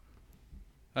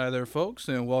Hi there, folks,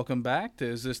 and welcome back to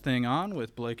Is This Thing On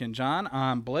with Blake and John.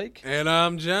 I'm Blake. And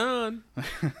I'm John.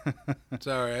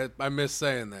 Sorry, I missed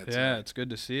saying that. Yeah, Sorry. it's good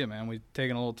to see you, man. We've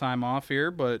taken a little time off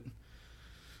here, but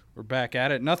we're back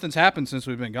at it. Nothing's happened since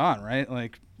we've been gone, right?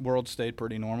 Like, world stayed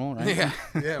pretty normal, right?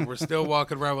 Yeah, we're still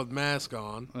walking around with masks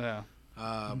on. Yeah.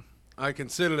 I can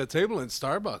sit at a table in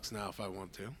Starbucks now if I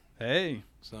want to. Hey,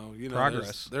 So,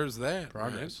 Progress. There's that.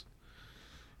 progress.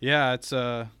 Yeah, it's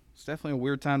definitely a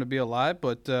weird time to be alive,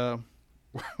 but we're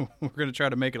going to try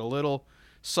to make it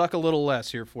suck a little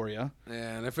less here for you. Right?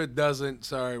 And if it doesn't,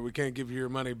 sorry, we can't give you your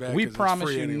money back. We 'cause it's promise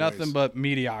free you anyways. nothing but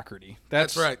mediocrity.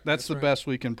 That's right. That's That's the right. best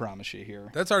we can promise you here.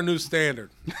 That's our new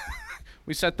standard.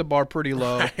 We set the bar pretty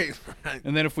low. Right.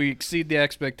 And then if we exceed the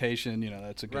expectation,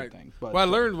 that's a good Right. thing. But Well,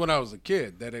 I learned when I was a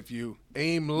kid that if you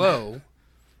aim low,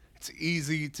 it's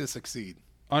easy to succeed.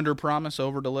 under promise,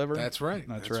 over deliver. That's right.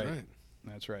 That's right.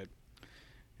 That's right.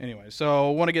 Anyway, so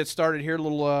I want to get started here. A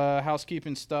little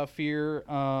housekeeping stuff here.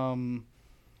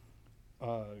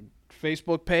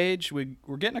 Facebook page.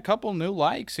 We're getting a couple new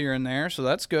likes here and there, so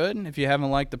that's good. If you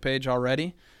haven't liked the page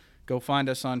already, go find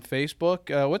us on Facebook.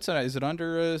 What's that? Is it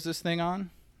under? Is this thing on?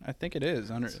 I think it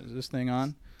is. Is this thing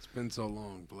on? It's been so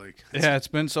long, Blake. Yeah, it's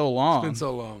been so long. It's been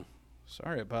so long.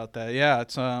 Sorry about that. Yeah,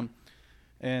 it's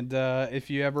and if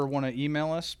you ever want to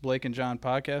email us, Blake and John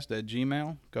Podcast at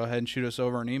Gmail, go ahead and shoot us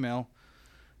over an email.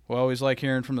 We always like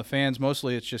hearing from the fans.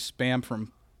 Mostly it's just spam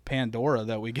from Pandora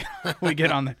that we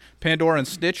get on the Pandora and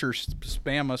Stitcher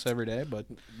spam us every day. But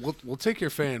We'll take your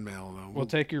fan mail though. we'll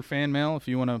take your fan mail if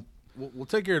you want to. We'll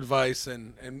take your advice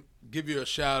and give you a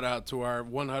shout out to our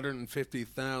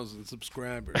 150,000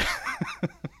 subscribers.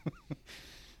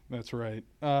 That's right.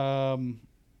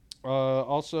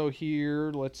 Also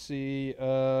here, let's see.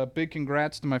 Big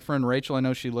congrats to my friend Rachel. I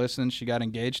know she listens. She got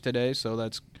engaged today, so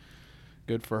that's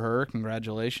good for her.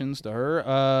 Congratulations to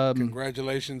her.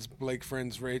 Congratulations, Blake's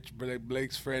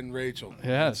friend Rachel.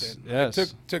 Yes, That's it. yes.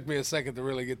 It took me a second to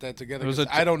really get that together. It was 'cause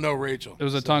I don't know Rachel. It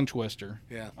was a tongue twister.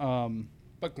 Yeah,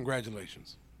 but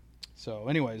congratulations. So,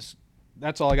 anyways,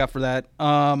 that's all I got for that.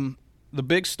 The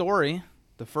big story,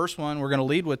 the first one, we're going to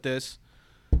lead with this.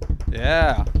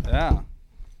 Yeah.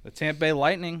 The Tampa Bay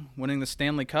Lightning winning the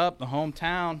Stanley Cup, the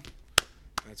hometown.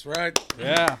 That's right.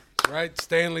 Yeah. That's right.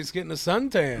 Stanley's getting a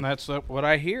suntan. And that's what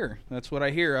I hear.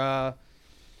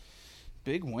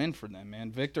 Big win for them,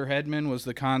 man. Victor Hedman was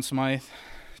the Conn Smythe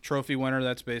Trophy winner.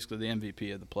 That's basically the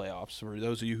MVP of the playoffs. For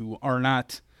those of you who are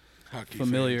not Hockey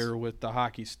familiar fans. with the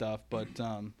hockey stuff, but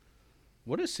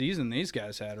what a season these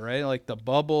guys had, right? Like the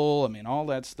bubble, all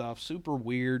that stuff. Super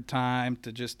weird time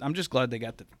to I'm just glad they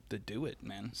got to do it,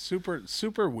 man. Super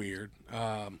weird.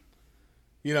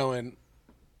 In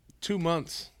 2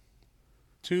 months.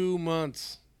 2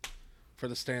 months for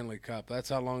the Stanley Cup. That's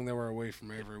how long they were away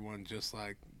from everyone, just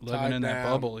like Living tied in that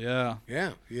down. bubble, yeah.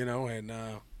 Yeah, and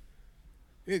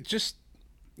it just,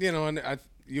 you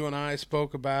and I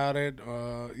spoke about it.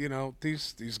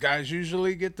 These guys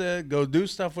usually get to go do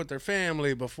stuff with their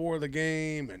family before the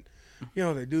game, and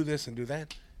they do this and do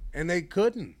that, and they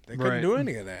couldn't. They couldn't Right. do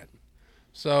any of that.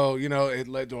 So it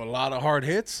led to a lot of hard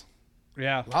hits,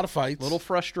 Yeah. a lot of fights, Little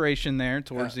frustration there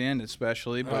towards the end,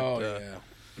 especially, but yeah.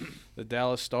 the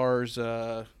Dallas Stars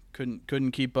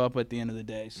couldn't keep up at the end of the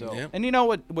day. So, Yep. and you know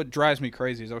what drives me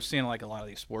crazy is I was seeing like a lot of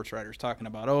these sports writers talking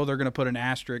about, they're going to put an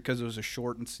asterisk because it was a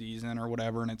shortened season or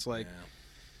whatever, and it's like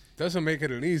Doesn't make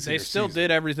it an easy. they still did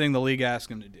everything the league asked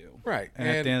them to do. right, And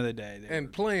at the end of the day, they and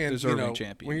were playing, deserving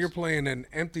champions. when you're playing in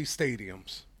empty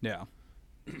stadiums, Yeah,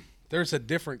 there's a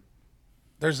different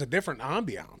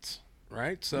ambiance,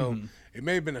 right? So Mm-hmm. it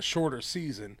may have been a shorter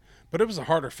season, but it was a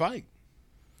harder fight.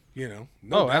 No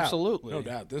Oh, doubt. absolutely. No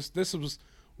doubt. This was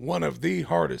one of the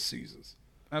hardest seasons.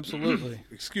 absolutely.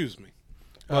 Excuse me.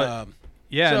 But,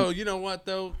 yeah, So you know what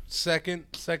though? Second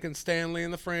Stanley in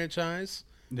the franchise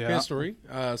yeah, history.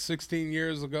 16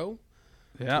 years ago,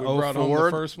 yeah. we brought home 04,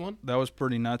 the first one. that was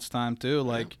pretty nuts time too.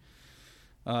 Like,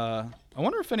 I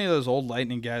wonder if any of those old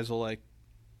Lightning guys will like.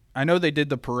 I know they did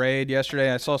the parade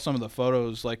yesterday. I saw some of the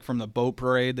photos like from the boat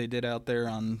parade they did out there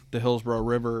on the Hillsborough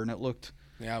River, and it looked.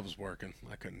 Yeah, I was working.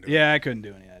 I couldn't do it. Yeah, I couldn't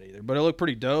do any of that either, but it looked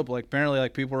pretty dope. Like apparently,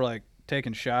 like people were like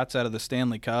taking shots out of the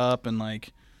Stanley Cup and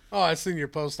like. Oh, I seen your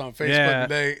post on Facebook Yeah.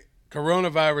 today.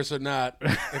 Coronavirus or not,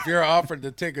 if you're offered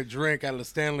to take a drink out of the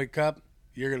Stanley Cup,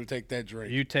 you're going to take that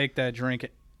drink. You take that drink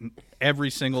every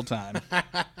single time.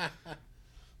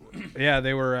 Yeah,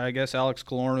 they were. I guess Alex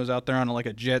Killorn was out there on like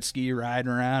a jet ski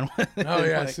riding around. Oh, yeah,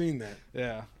 I Like, seen that.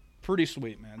 yeah, pretty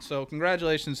sweet, man. So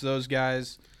congratulations to those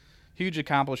guys. Huge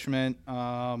accomplishment.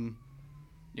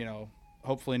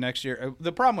 hopefully next year.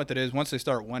 The problem with it is once they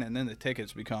start winning, then the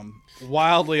tickets become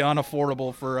wildly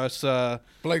unaffordable for us.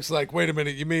 Blake's like, wait a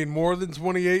minute, you mean more than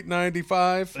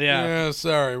 $28.95? Yeah.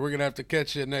 Sorry, we're gonna have to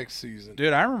catch you next season.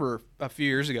 Dude, I remember a few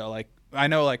years ago, like I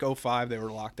know like 05 they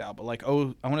were locked out, but like I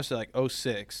want to say like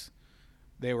 06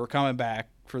 they were coming back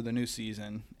for the new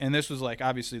season, and this was like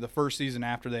obviously the first season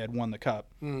after they had won the cup.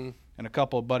 Mm. And a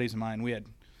couple of buddies of mine, we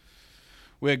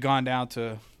had gone down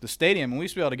to the stadium, and we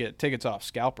used to be able to get tickets off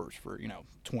scalpers for, $20,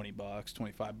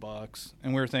 $25.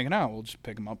 And we were thinking, oh, we'll just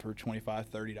pick them up for $25,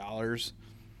 $30.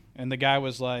 And the guy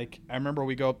was like, I remember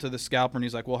we go up to the scalper, and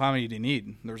he's like, well, how many do you need?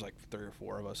 And there was like 3 or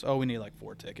 4 of us. Oh, we need like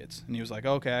 4 tickets. And he was like,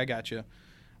 okay, I got you.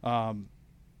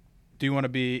 Do you want to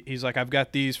be – he's like, I've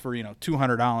got these for,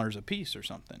 $200 a piece or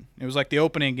something. It was like the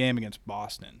opening game against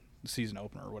Boston, the season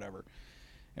opener or whatever.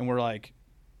 And we're like –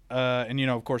 and,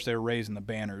 of course, they were raising the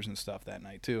banners and stuff that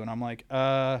night, too. And I'm like,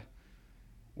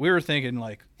 we were thinking,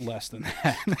 like, less than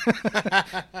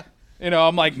that.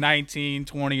 I'm like 19,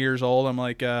 20 years old. I'm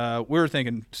like, we were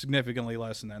thinking significantly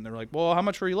less than that. And they're like, well, how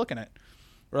much were you looking at?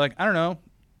 We're like, I don't know,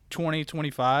 20,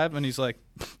 25. And he's like,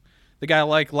 the guy,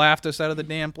 like, laughed us out of the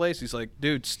damn place. He's like,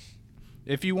 dude,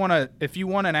 if you want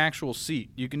an actual seat,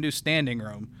 you can do standing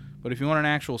room. But if you want an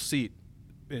actual seat,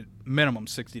 minimum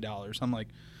 $60. I'm like,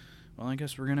 well, I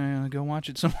guess we're going to go watch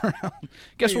it somewhere else.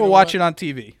 Guess we'll watch it on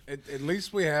TV. At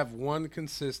least we have one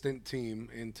consistent team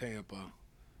in Tampa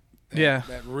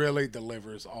that really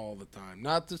delivers all the time.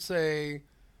 Not to say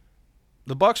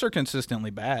the Bucks are consistently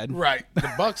bad. Right.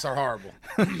 The Bucks are horrible.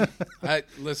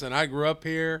 Listen, I grew up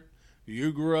here.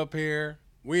 You grew up here.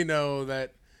 We know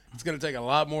that it's going to take a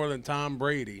lot more than Tom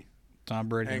Brady and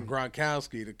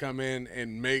Gronkowski to come in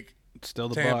and make still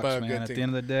the Tampa, Bucks, man. At the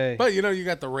end of the day, but you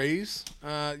got the Rays.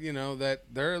 That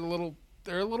they're a little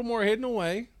more hidden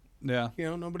away. Yeah,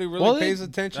 nobody really pays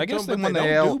attention. I guess to them, they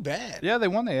don't do bad. Yeah, they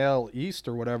won the AL East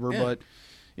or whatever. Yeah. But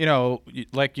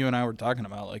like you and I were talking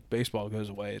about, like baseball goes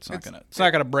away. It's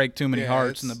not gonna break too many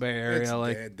hearts in the Bay Area. It's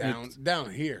like down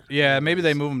here. Yeah, maybe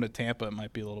they move them to Tampa. It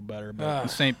might be a little better. But in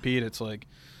St. Pete, it's like.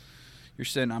 You're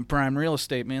sitting on prime real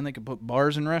estate, man. They could put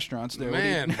bars and restaurants there.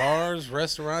 Man, bars,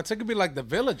 restaurants. It could be like the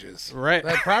Villages. Right.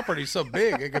 That property's so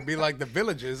big, it could be like the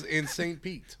Villages in St.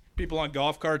 Pete. People on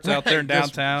golf carts out there in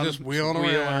downtown. Just wheeling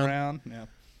around. Yeah.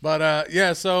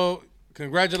 But, so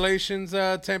congratulations,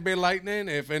 Tampa Bay Lightning.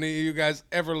 If any of you guys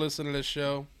ever listen to this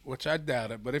show, which I doubt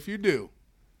it, but if you do,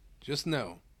 just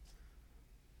know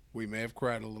we may have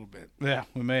cried a little bit. Yeah,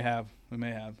 we may have.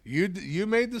 You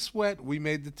made the sweat. We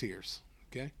made the tears.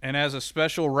 Okay. And as a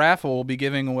special raffle, we'll be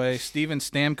giving away Steven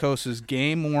Stamkos'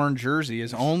 game-worn jersey,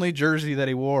 his only jersey that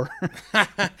he wore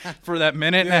for that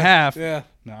minute and a half. Yeah.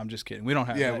 No, I'm just kidding. We don't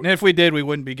have that. And if we did, we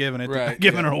wouldn't be giving it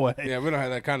it away. Yeah, we don't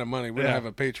have that kind of money. We don't have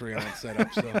a Patreon set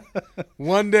up. So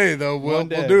one day, though, we'll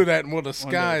do that, and we'll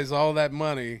disguise all that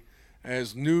money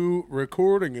as new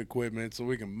recording equipment so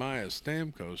we can buy a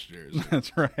Stamkos jersey.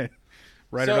 That's right.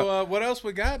 So what else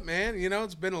we got, man?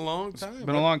 It's been a long time. It's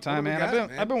been a long time, man.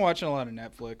 I've been watching a lot of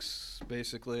Netflix,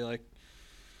 basically, like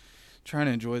trying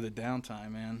to enjoy the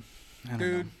downtime, man.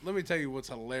 Dude, let me tell you what's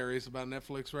hilarious about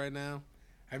Netflix right now.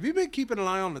 Have you been keeping an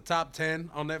eye on the top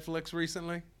 10 on Netflix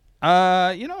recently?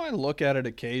 I look at it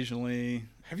occasionally.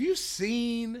 Have you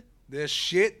seen the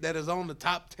shit that is on the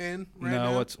top 10 right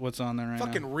now? No, what's on there right now?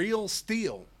 Fucking Real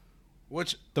Steel.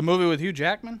 The movie with Hugh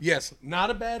Jackman? Yes, not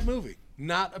a bad movie.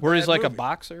 Where he's like a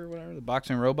boxer or whatever, the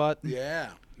boxing robot. Yeah,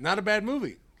 not a bad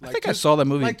movie. I think I saw that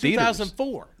movie in theaters.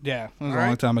 2004. Yeah, that was a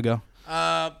long time ago.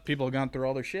 People have gone through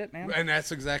all their shit, man. And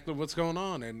that's exactly what's going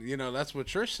on. And, that's what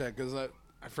Trish said, because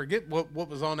I forget what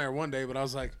was on there one day, but I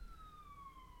was like,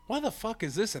 why the fuck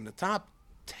is this in the top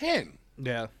 10?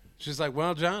 Yeah. She's like,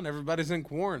 well, John, everybody's in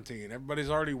quarantine. Everybody's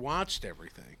already watched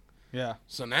everything. Yeah.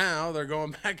 So now they're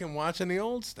going back and watching the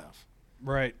old stuff.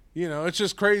 Right. It's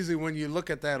just crazy when you look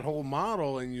at that whole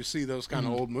model and you see those kind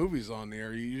of old movies on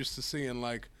there. You're used to seeing,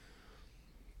 like,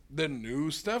 the new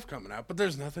stuff coming out, but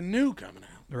there's nothing new coming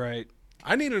out. Right.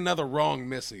 I need another Wrong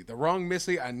Missy. The Wrong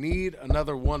Missy, I need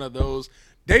another one of those.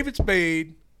 David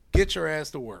Spade, get your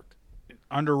ass to work.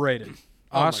 Underrated.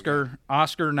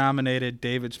 Oscar-nominated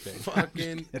David Spade.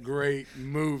 Fucking great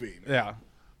movie, man.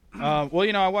 Yeah.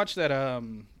 Well, I watched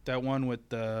that one with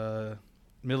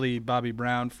Millie Bobby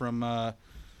Brown from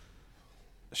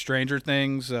Stranger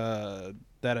Things, that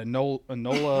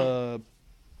Enola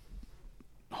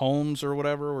Holmes or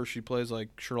whatever, where she plays like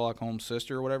Sherlock Holmes'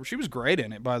 sister or whatever. She was great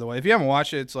in it, by the way. If you haven't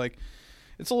watched it,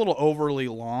 it's a little overly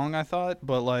long, I thought,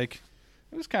 but like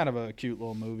it was kind of a cute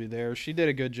little movie there. She did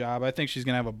a good job. I think she's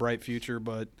gonna have a bright future,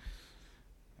 but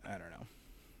I don't know.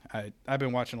 I've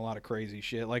been watching a lot of crazy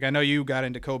shit. Like I know you got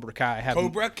into Cobra Kai.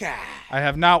 Cobra Kai. I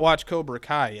have not watched Cobra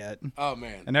Kai yet. Oh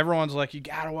man. And everyone's like, you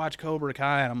gotta watch Cobra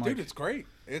Kai, and I'm like, dude, it's great.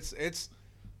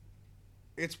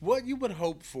 It's what you would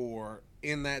hope for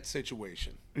in that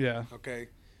situation. yeah, Okay,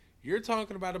 you're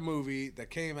talking about a movie that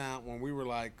came out when we were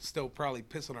like still probably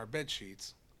pissing our bed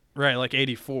sheets. right, like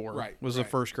 '84 Right, was right. the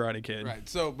first Karate Kid. Right.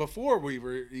 So before we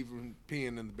were even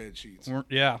peeing in the bed sheets.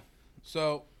 Yeah,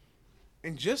 So,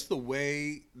 and just the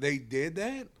way they did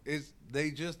that is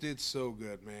they just did so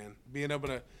good, man. Being able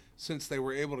to, since they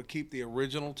were able to keep the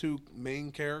original two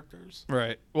main characters,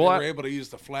 right. they Well, were able to use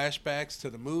the flashbacks to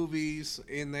the movies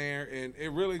in there, and it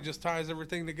really just ties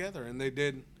everything together. And they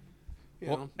did, you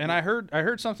know. and I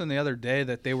heard something the other day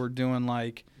that they were doing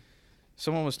like,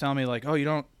 someone was telling me like, oh, you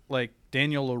don't like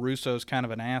Daniel LaRusso's kind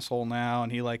of an asshole now,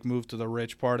 and he like moved to the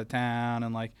rich part of town,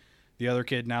 and like the other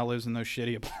kid now lives in those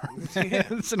shitty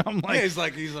apartments, and I'm like, yeah,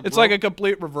 he's it's like a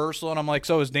complete reversal, and I'm like,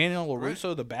 so is Daniel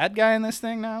LaRusso the bad guy in this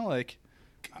thing now? Like,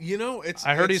 you know, it's.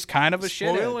 I heard it's he's kind of a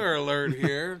shithead. spoiler alert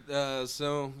here.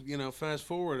 So you know, fast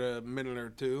forward a minute or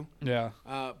two. Yeah,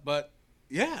 But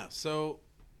yeah, so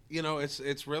you know,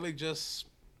 it's really just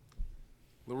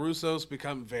LaRusso's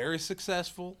become very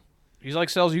successful. he's like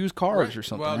sells used cars Right. or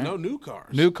something. Well, right? no, new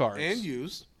cars. New cars. and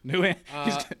used. New But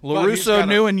he's LaRusso got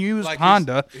new and used like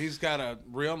Honda, He's got a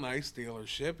real nice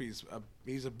dealership.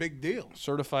 He's a big deal.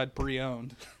 certified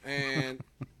pre-owned. And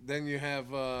then you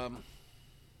have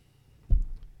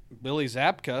Billy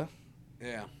Zabka.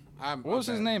 yeah. What was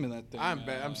his name in that thing? I'm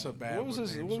bad. I'm so bad. What was with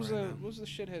his? names What was right the? now. What was the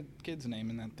shithead kid's name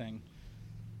in that thing?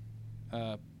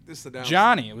 This is the downside.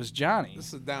 Johnny. It was Johnny. This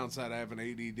is the downside of having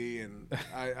ADD, and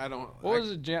I don't. What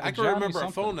was it? I can Johnny remember a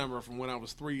something. phone number from when I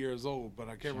was 3 years old, but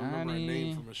I can't remember a Johnny-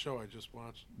 name from a show I just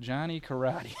watched. Johnny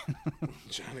Karate.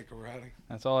 Johnny Karate.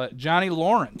 That's all. Johnny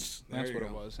Lawrence. There That's you what it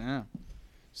go. was. Yeah.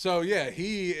 So yeah,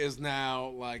 he is now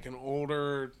like an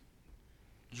older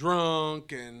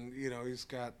drunk, and you know he's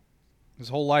got. His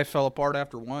whole life fell apart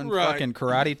after one Right. fucking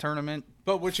karate tournament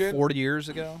But what you 40 years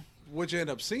ago. end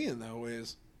up seeing though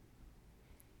is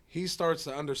he starts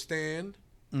to understand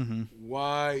Mm-hmm.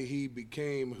 why he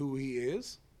became who he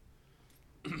is.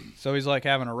 So he's like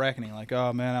having a reckoning, like,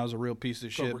 oh man, I was a real piece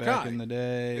of shit Cobra back Kai. in the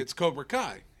day. It's Cobra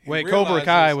Kai. He Wait, Cobra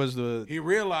Kai realizes- was the. He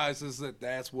realizes that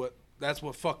that's what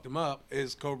fucked him up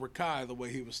is Cobra Kai, the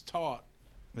way he was taught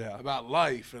Yeah. about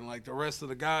life, and like the rest of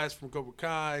the guys from Cobra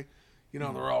Kai, you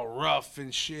know, they're all rough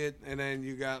and shit, and then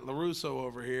you got LaRusso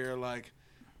over here, like,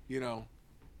 you know,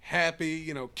 happy,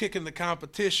 you know, kicking the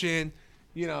competition,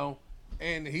 you know,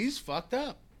 and he's fucked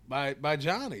up by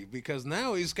Johnny because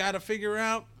now he's got to figure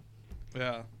out,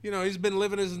 Yeah. you know, he's been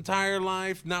living his entire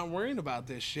life not worrying about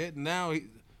this shit, and now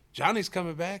Johnny's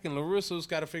coming back, and LaRusso's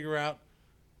got to figure out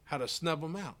how to snub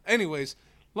him out. Anyways,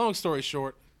 long story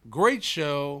short, great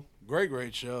show.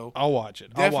 Great show. I'll watch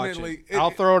it. I'll watch Definitely. it. I'll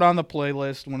throw it on the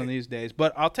playlist one of these days.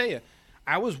 But I'll tell you,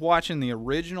 I was watching the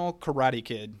original Karate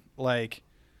Kid like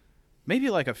maybe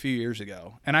like a few years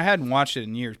ago, and I hadn't watched it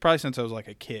in years, probably since I was like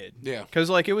a kid. Yeah. Because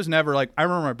like it was never like I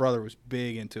remember my brother was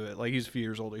big into it. Like he's a few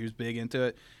years older, he was big into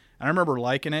it, and I remember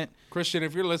liking it. Christian,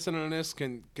 if you're listening to this,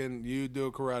 can you do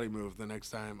a karate move the next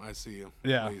time I see you?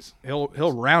 Yeah, Please.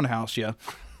 he'll roundhouse you.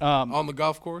 On the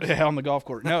golf course? Yeah, on the golf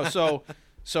course. No,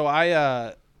 so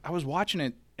I was watching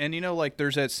it, and you know, like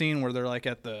there's that scene where they're like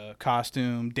at the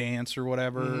costume dance or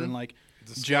whatever, and like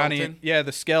The Johnny, skeleton? yeah,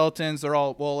 the skeletons, they're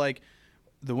all well. Like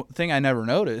the thing I never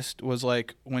noticed was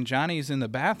like when Johnny's in the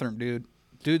bathroom,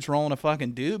 dude's rolling a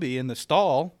fucking doobie in the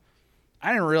stall. I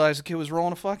didn't realize the kid was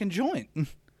rolling a fucking joint.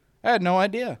 I had no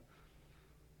idea.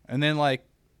 And then like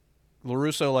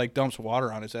LaRusso like dumps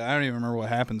water on his head. I don't even remember what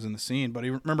happens in the scene, but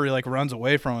he like runs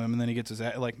away from him, and then he gets his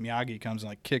like Miyagi comes and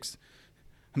like kicks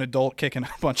an adult kicking a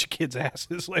bunch of kids'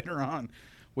 asses later on,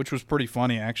 which was pretty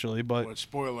funny actually. But Which,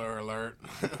 spoiler alert,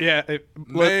 yeah,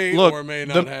 may look, or may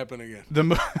not happen again. the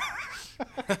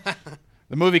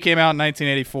movie came out in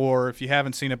 1984. If you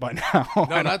haven't seen it by now,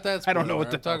 No, not that. I don't know spoiler. what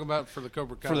I'm to talking about for the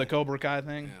Cobra Kai. for the Cobra Kai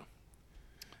thing.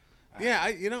 Yeah,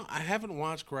 I haven't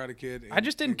watched Karate Kid. I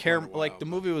just didn't care. Like the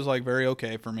movie was like very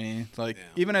okay for me. Like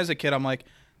even as a kid, I'm like,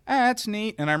 that's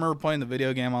neat. And I remember playing the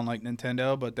video game on like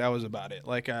Nintendo, but that was about it.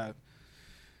 Like I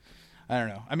don't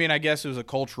know. I mean, I guess it was a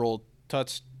cultural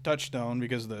touchstone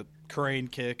because of the crane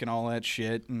kick and all that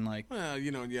shit, and like Well,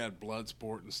 you know, you had blood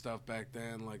sport and stuff back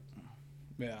then. Like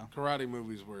yeah, karate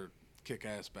movies were kick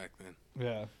ass back then.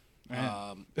 yeah.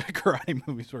 Um, Karate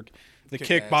movies were the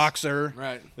Kick-ass. kickboxer.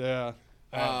 right. Yeah.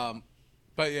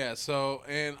 But yeah, so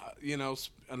and you know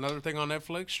another thing on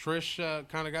Netflix, Trish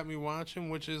kind of got me watching,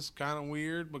 which is kind of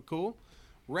weird but cool.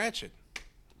 Ratchet.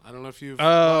 I don't know if you've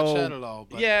watched that at all.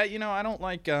 But yeah, you know, I don't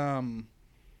like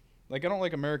Like I don't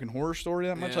like American Horror Story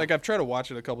that much. Yeah. Like I've tried to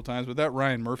watch it a couple times, but that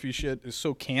Ryan Murphy shit is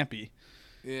so campy.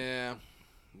 Yeah.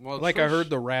 Well, Like I heard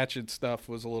the Ratchet stuff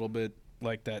was a little bit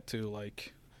like that too.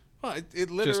 Like Well, it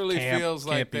literally feels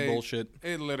like campy bullshit.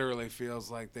 It literally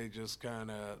feels like they just kind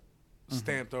of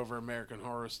stamped over American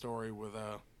Horror Story with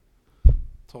a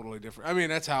totally different. I mean,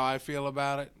 that's how I feel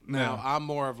about it. Now, Yeah. I'm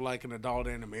more of like an adult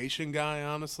animation guy,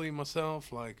 honestly,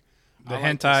 myself. Like The I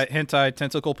like to hentai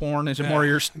tentacle porn is more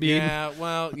your speed. Yeah,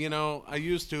 well, I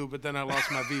used to, but then I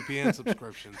lost my VPN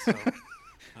subscription. So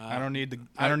I don't need the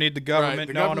government right,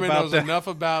 the knowing government about knows that. enough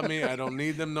about me. I don't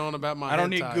need them knowing about my. I don't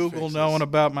need hentai Google fixes. knowing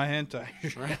about my hentai.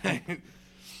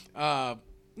 Right.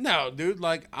 No, dude.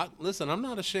 Like, listen, I'm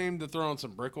not ashamed to throw in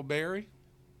some Brickleberry,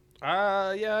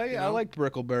 I liked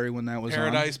Brickleberry when that was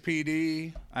Paradise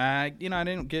PD. on. I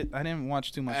didn't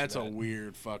watch too much. That's of a that.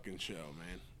 weird fucking show,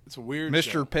 man. It's a weird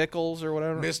Mr. show. Pickles or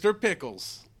whatever. Mr.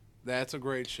 Pickles. That's a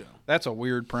great show. That's a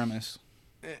weird premise.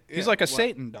 He's Yeah, like a well,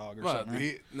 Satan dog or something.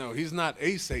 Right? he's not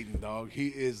a Satan dog. He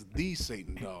is the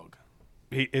Satan dog.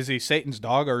 Is he Satan's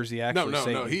dog or is he actually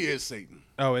Satan? No. He is Satan.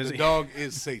 Oh, is the he? dog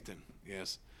is Satan.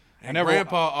 Yes. And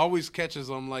Grandpa always catches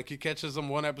him. Like he catches him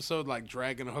one episode, like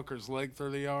dragging a hooker's leg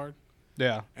through the yard.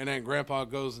 Yeah. And then Grandpa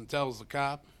goes and tells the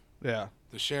cop, Yeah.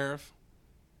 the sheriff,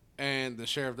 and the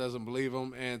sheriff doesn't believe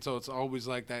him. And so it's always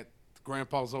like that.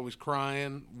 Grandpa's always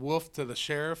crying. Wolf to the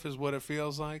sheriff is what it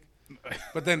feels like.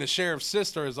 But then the sheriff's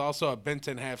sister is also a bent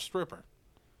in half stripper.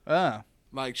 Ah.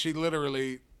 Like she's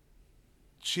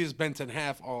bent in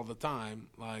half all the time.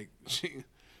 Like she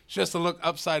has to look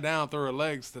upside down through her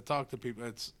legs to talk to people.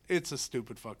 It's a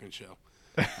stupid fucking show.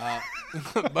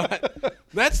 But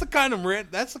that's the kind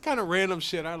of random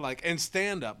shit I like. And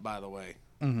stand up, by the way.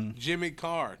 Mm-hmm. Jimmy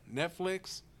Carr,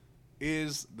 Netflix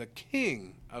is the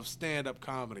king of stand up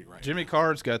comedy right Jimmy now.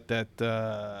 Carr's got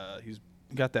that. He's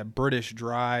got that British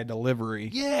dry delivery.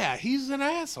 Yeah, he's an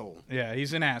asshole. Yeah,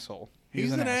 he's an asshole.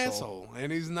 He's an asshole,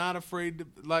 and he's not afraid to.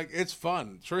 Like, it's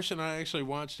fun. Trish and I actually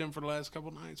watched him for the last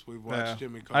couple nights. We've watched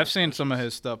Jimmy Carr. I've seen some of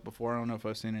his stuff before. I don't know if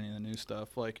I've seen any of the new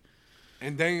stuff. Like,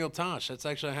 and Daniel Tosh. That's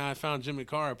actually how I found Jimmy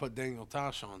Carr. I put Daniel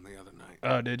Tosh on the other night.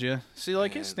 oh, did you see?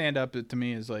 Like his stand up to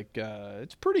me is like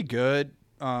it's pretty good.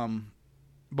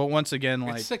 But once again,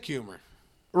 like It's sick humor.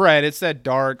 right, it's that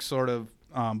dark sort of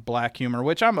black humor,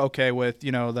 which I'm okay with.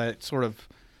 You know, that sort of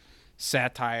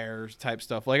satire type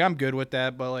stuff. Like I'm good with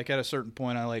that, but like at a certain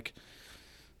point, I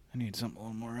need something a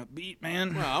little more upbeat,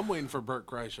 man. Well, I'm waiting for Burt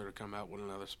Kreischer to come out with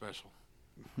another special.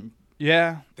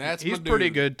 Yeah, That's he's my pretty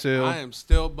dude. good too. I am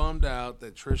still bummed out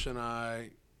that Trish and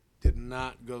I did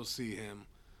not go see him.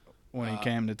 When he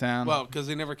came to town, Well, because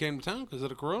he never came to town because of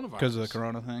the coronavirus. because of the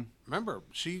Corona thing. Remember,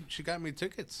 she got me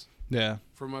tickets Yeah,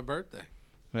 for my birthday,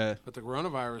 yeah. but the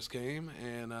coronavirus came,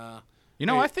 and You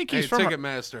know, I think he's from.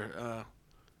 Ticketmaster.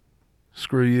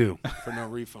 Screw you for no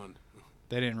refund.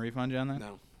 They didn't refund you on that.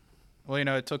 No. Well, you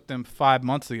know, it took them 5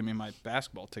 months to give me my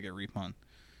basketball ticket refund.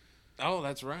 Oh,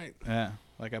 that's right. Yeah,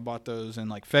 like I bought those in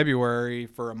like February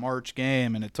for a March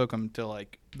game, and it took them till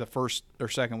like the first or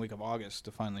second week of August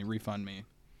to finally refund me.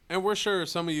 And we're sure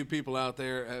some of you people out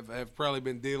there have probably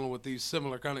been dealing with these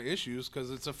similar kind of issues because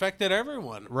it's affected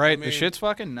everyone. Right, I mean, the shit's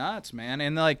fucking nuts, man.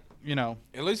 And like, you know,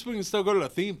 At least we can still go to the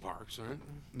theme parks, right?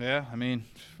 yeah, I mean,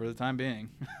 for the time being,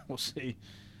 we'll see.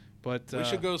 But We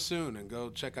should go soon and go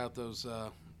check out those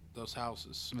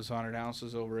houses those haunted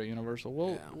houses over at Universal.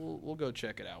 We'll, Yeah. we'll go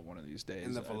check it out one of these days.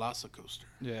 in the Velocicoaster.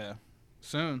 Yeah,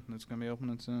 soon. It's gonna be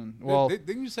opening soon. Well,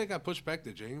 Didn't you say it got pushed back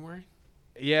to January?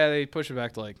 yeah, they push it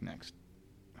back to like next,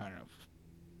 I don't know,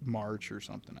 March or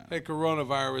something. Hey,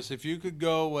 coronavirus, if you could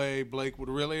go away, Blake would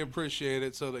really appreciate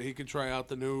it so that he could try out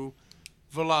the new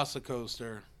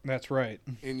Velocicoaster That's right.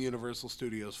 in Universal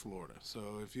Studios, Florida.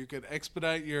 So if you could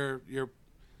expedite your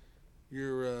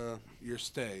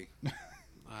stay,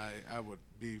 I would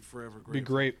be forever grateful.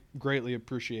 Be greatly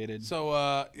appreciated. So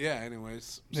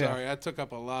anyways, sorry I took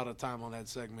up a lot of time on that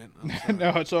segment. I'm sorry. No,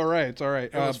 it's all right. It's all right.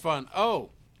 It was fun.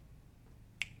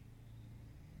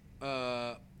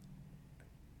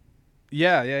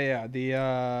 Yeah.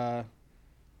 The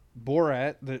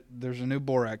Borat. There's a new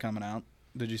Borat coming out.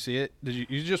 Did you see it?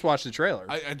 You just watched the trailer?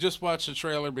 I just watched the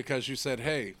trailer because you said,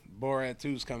 "Hey, Borat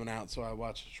 2's coming out," so I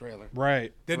watched the trailer.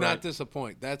 Right. Did right. not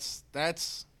disappoint. That's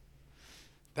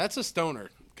a stoner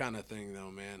kind of thing,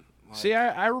 though, man. Like, See,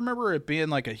 I remember it being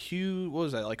like a huge. What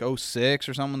was that? Like 06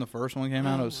 or something. When the first one came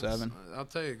out, 07. I'll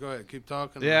tell you. Go ahead, keep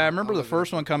talking. Yeah, I remember I'll the look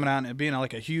first it up. one coming out and it being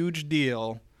like a huge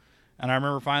deal. And I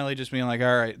remember finally just being like,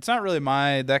 all right, it's not really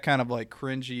that kind of like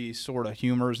cringy sort of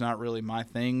humor is not really my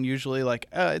thing usually. Like,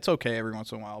 it's okay every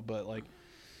once in a while, but like,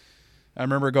 I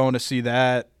remember going to see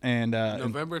that, and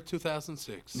November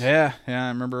 2006. yeah, I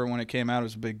remember when it came out, it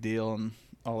was a big deal, and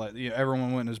all that. You know,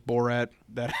 everyone went as Borat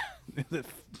that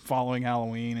following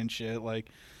Halloween and shit. Like,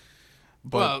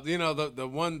 but Well, you know, the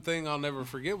one thing I'll never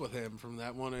forget with him from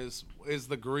that one is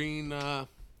the green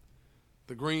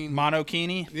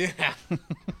monokini. Yeah.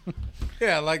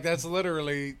 Yeah, like that's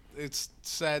literally, it's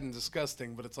sad and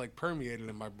disgusting, but it's like permeated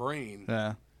in my brain.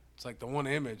 Yeah, It's like the one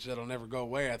image that'll never go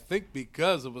away. I think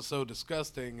because it was so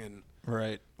disgusting. And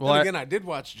right. well, then again, I did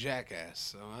watch Jackass,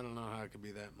 so I don't know how it could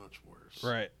be that much worse.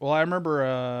 Right. Well, I remember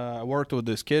I worked with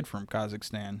this kid from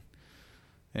Kazakhstan,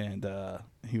 and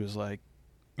he was like,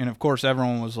 and of course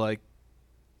everyone was like,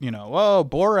 you know, whoa,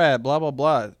 Borat, blah, blah,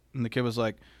 blah. And the kid was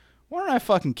like, why don't I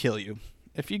fucking kill you?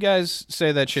 If you guys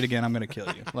say that shit again, I'm going to kill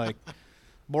you. Like,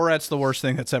 Borat's the worst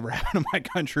thing that's ever happened to my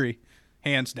country,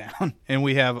 hands down. And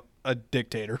we have a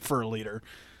dictator for a leader.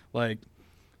 Like,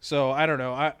 so I don't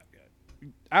know.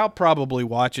 I'll probably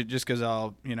watch it just because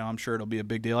I'm sure it'll be a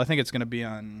big deal. I think it's going to be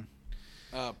on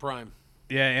Prime.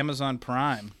 Yeah, Amazon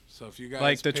Prime. So if you guys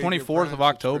like the paid your 24th Prime of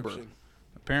October. subscription-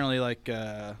 Apparently, like,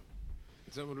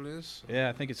 Is that what it is? yeah,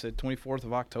 I think it's the 24th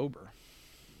of October.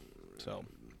 So,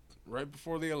 Right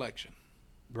before the election.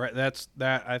 right, that's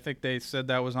that. I think they said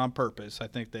that was on purpose. I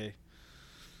think they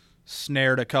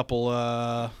snared a couple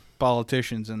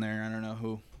politicians in there. I don't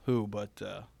know who, but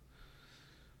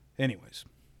anyways.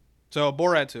 So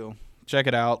Borat 2, check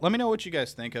it out. Let me know what you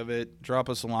guys think of it. Drop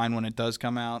us a line when it does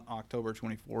come out, October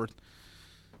 24th.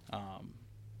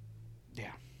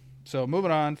 Yeah. So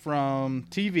moving on from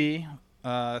TV,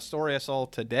 story I saw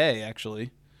today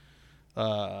actually.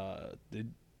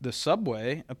 The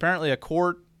Subway, apparently a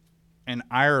court in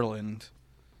Ireland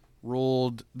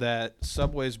ruled that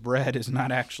Subway's bread is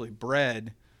not actually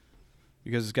bread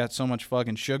because it's got so much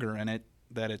fucking sugar in it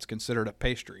that it's considered a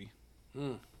pastry.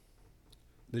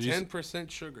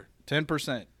 10% sugar.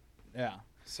 10%. Yeah.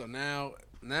 So now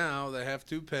they have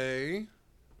to pay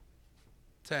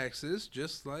taxes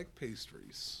just like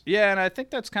pastries. Yeah, and I think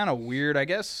that's kind of weird. I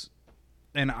guess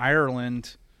in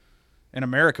Ireland, in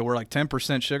America, we're like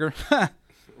 10% sugar.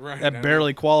 Right. That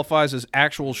barely qualifies as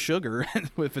actual sugar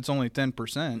if it's only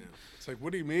 10%. Yeah. It's like,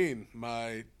 what do you mean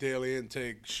my daily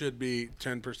intake should be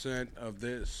 10% of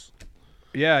this?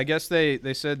 Yeah, I guess they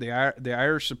said the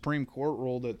Irish Supreme Court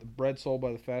ruled that the bread sold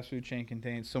by the fast food chain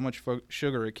contains so much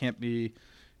sugar it can't be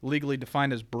legally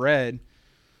defined as bread.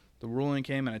 The ruling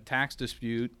came in a tax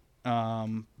dispute,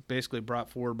 basically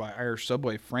brought forward by Irish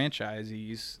Subway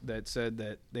franchisees that said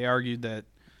that they argued that,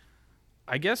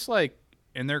 I guess like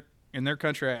in their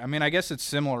country, I mean, I guess it's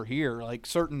similar here. Like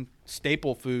certain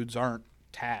staple foods aren't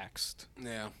taxed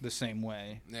the same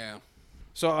way. Yeah.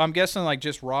 So I'm guessing like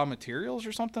just raw materials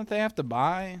or something that they have to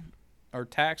buy are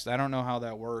taxed. I don't know how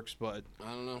that works, but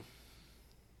I don't know.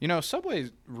 You know,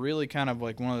 Subway's really kind of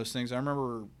like one of those things. I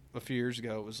remember a few years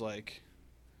ago it was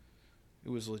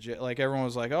legit. Like everyone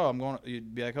was like,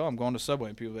 you'd be like, "Oh, I'm going to Subway."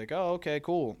 And people would be like, "Oh, okay,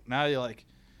 cool." Now you're like,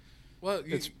 well,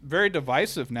 it's very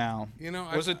divisive now. You know,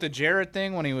 was it the Jared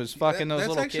thing when he was fucking those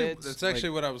little kids? That's actually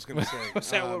what I was going to say. Was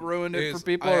that what ruined it for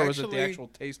people, or was it the actual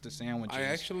taste of sandwiches? I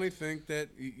actually think that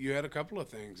you had a couple of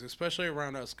things, especially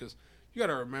around us, because you got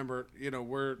to remember, you know,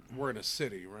 we're in a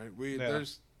city, right?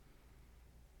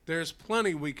 There's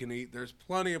plenty we can eat. There's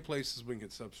plenty of places we can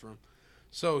get subs from.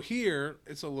 So here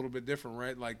it's a little bit different,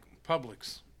 right? Like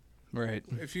Publix. Right.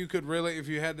 If you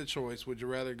had the choice, would you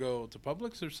rather go to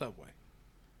Publix or Subway?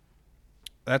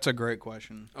 That's a great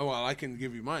question. Oh, well, I can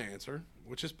give you my answer,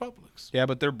 which is Publix. Yeah,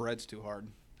 but their bread's too hard.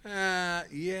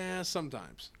 Yeah,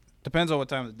 sometimes. Depends on what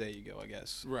time of the day you go, I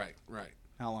guess. Right.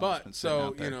 How long it's But been sitting so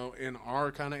out there. you know, in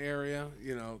our kind of area,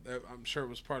 you know, I'm sure it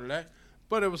was part of that,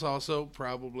 but it was also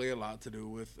probably a lot to do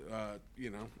with,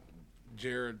 you know,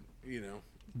 Jared, you know.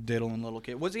 Diddling little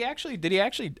kid. Was he actually? Did he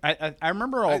actually? I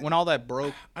remember when all that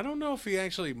broke. I don't know if he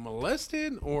actually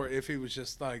molested or if he was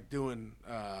just like doing.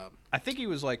 I think he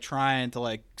was like trying to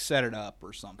like set it up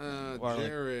or something. Or,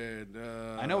 Jared.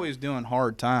 I know he was doing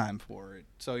hard time for it,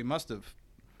 so he must have.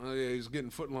 Oh yeah, he's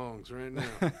getting footlongs right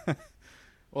now.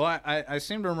 Well, I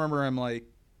seem to remember him like.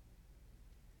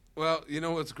 Well, you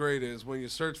know what's great is when you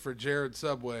search for Jared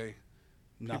Subway,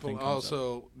 Nothing people comes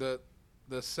also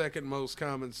the second most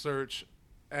common search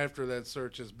after that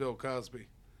search is Bill Cosby.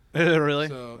 Really?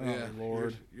 So Oh, yeah,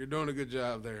 Lord. You're doing a good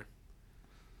job there.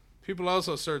 People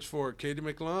also search for Katie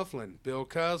McLaughlin, Bill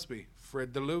Cosby,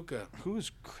 Fred DeLuca. Who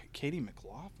is Katie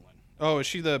McLaughlin? Oh, is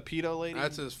she the pedo lady?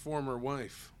 That's his former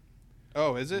wife.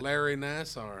 Oh, is it? Larry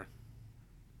Nassar.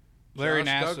 Larry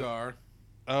Josh Nassar. Duggar.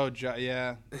 Oh,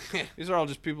 yeah. These are all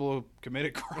just people who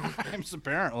committed crimes,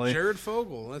 apparently. Jared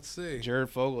Fogle. Let's see. Jared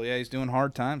Fogle. Yeah, he's doing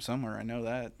hard time somewhere. I know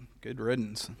that. Good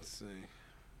riddance. Let's see.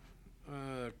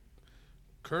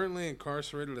 Currently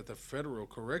incarcerated at the Federal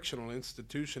Correctional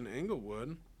Institution,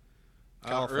 Inglewood.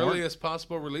 California. Earliest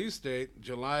possible release date,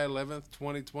 July 11th,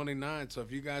 2029. So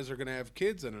if you guys are going to have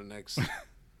kids in the next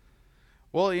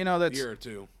Well, you know, year or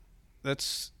two.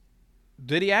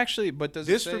 Did he actually, but does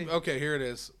it say? Okay, here it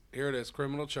is. Here it is.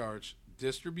 Criminal charge.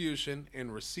 Distribution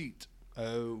and receipt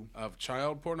of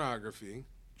child pornography,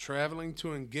 traveling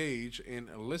to engage in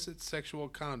illicit sexual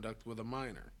conduct with a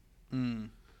minor.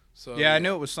 So Yeah, I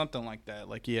knew it was something like that.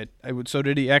 Like so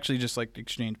did he actually just like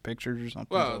exchange pictures or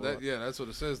something? Well, that's what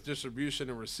it says. Distribution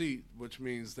and receipt, which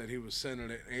means that he was sending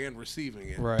it and receiving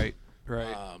it. Right.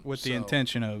 With the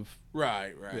intention of.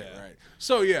 Right.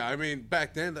 So yeah, I mean,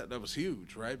 back then that was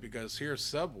huge, right? Because here's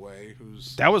Subway,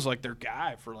 that was like their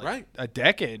guy for like a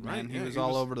decade, man. Right, He yeah, was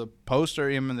all over the poster.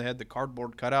 Even they had the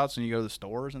cardboard cutouts, and you go to the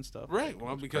stores and stuff. Right.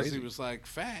 Well, because he was like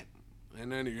fat, and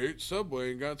then he ate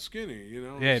Subway and got skinny. You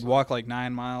know. Yeah, he'd walk like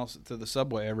 9 miles to the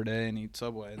Subway every day and eat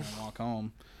Subway, and then walk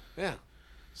home. Yeah.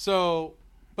 So,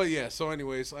 but yeah. So,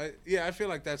 anyways, I feel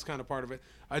like that's kind of part of it.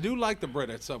 I do like the bread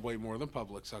at Subway more than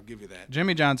Publix. I'll give you that.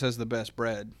 Jimmy John's has the best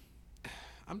bread.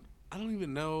 I don't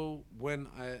even know when's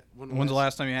the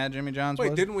last time you had Jimmy John's?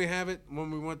 Wait, didn't we have it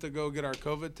when we went to go get our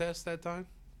COVID test that time?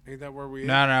 Ain't that where we?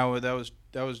 No,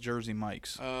 that was Jersey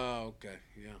Mike's. Oh, okay,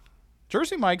 yeah.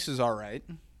 Jersey Mike's is all right.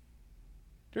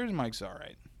 Jersey Mike's is all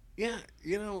right. Yeah,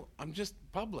 you know, I'm just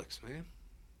Publix, man.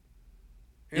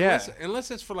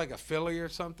 Unless it's for like a Philly or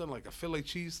something, like a Philly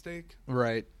cheesesteak.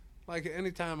 Right. Like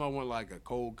anytime I want like a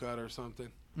cold cut or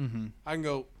something, I can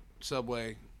go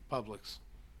Subway, Publix.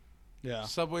 Yeah.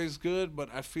 Subway's good, but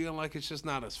I feel like it's just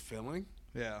not as filling.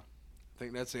 Yeah. I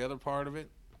think that's the other part of it.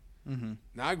 Now,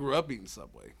 I grew up eating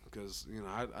Subway because, you know,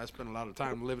 I spent a lot of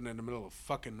time living in the middle of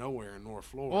fucking nowhere in North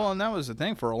Florida. Well, and that was the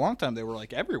thing. For a long time, they were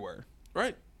like everywhere.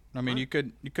 Right. I mean, you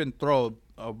couldn't throw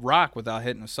a rock without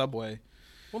hitting a Subway.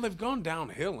 Well, they've gone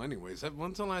downhill anyways.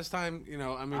 When's the last time, you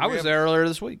know, I mean. I was there earlier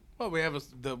this week. Well, we have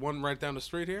the one right down the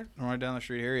street here. Right down the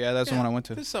street here. Yeah, that's the one I went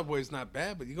to. This Subway's not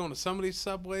bad, but you go into some of these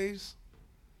Subways.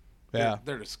 Yeah.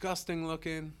 They're disgusting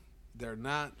looking. They're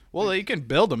not. Well, you can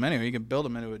build them anyway. You can build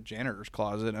them into a janitor's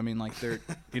closet. I mean, like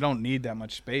you don't need that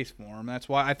much space for them.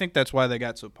 I think that's why they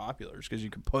got so popular, is because you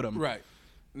could put them right.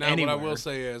 Now, anywhere. What I will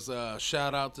say is,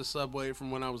 shout out to Subway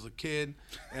from when I was a kid,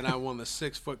 and I won the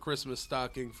 6-foot Christmas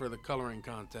stocking for the coloring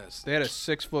contest. They had a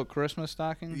 6-foot Christmas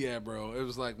stocking? Yeah, bro. It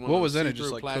was like what was in it?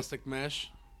 Just like plastic mesh.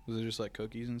 Was it just like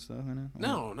cookies and stuff in it?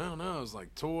 No. It was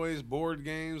like toys, board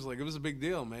games. Like, it was a big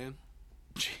deal, man.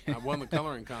 I won the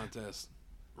coloring contest.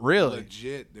 Really?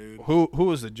 Legit, dude. Who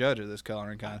was the judge of this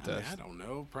coloring contest? I don't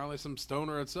know. Probably some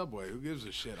stoner at Subway. Who gives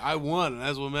a shit? I won, and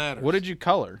that's what matters. What did you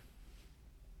color?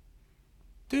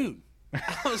 Dude,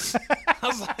 I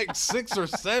was like 6 or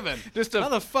 7. How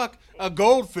the fuck a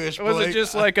goldfish? Was Blake? it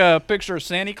just like a picture of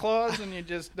Santa Claus, and you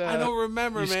just? I don't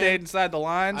remember, you man. Stayed inside the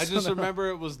lines. I just remember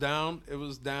it was down. It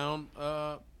was down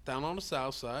on the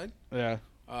south side. Yeah.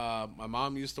 My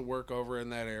mom used to work over in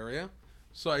that area,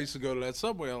 so I used to go to that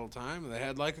Subway all the time, and they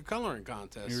had like a coloring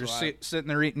contest. You were sitting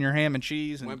there eating your ham and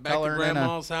cheese and went back to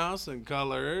Grandma's house and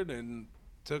colored and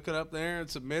took it up there and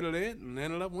submitted it and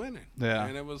ended up winning. Yeah.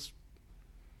 And it was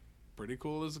pretty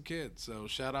cool as a kid. So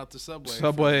shout out to Subway.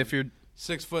 Subway, if you're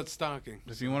 6-foot stocking.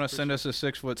 If you want to send us a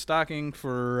 6-foot stocking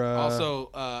for. Also,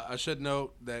 I should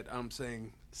note that I'm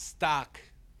saying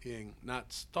stocking,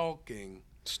 not stalking.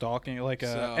 Stalking, like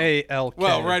A-L-K.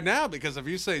 Well, right now, because if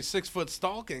you say 6-foot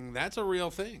stalking, that's a real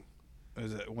thing.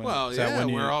 Is it? When, well, is that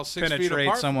when we're you all 6 feet penetrate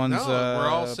apart. someone's we're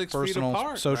all 6 personal feet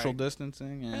apart, social right?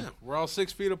 distancing. Yeah, we're all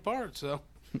 6 feet apart. So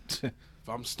if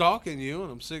I'm stalking you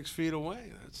and I'm 6 feet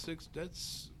away,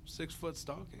 that's 6-foot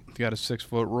stalking. You got a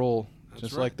 6-foot rule, That's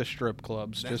just right. like the strip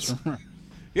clubs.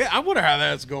 Yeah, I wonder how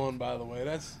that's going. By the way,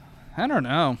 I don't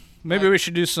know. Maybe we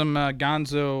should do some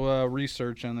Gonzo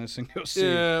research on this and go see.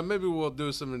 Yeah, maybe we'll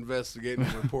do some investigating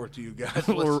and report to you guys.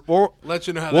 or let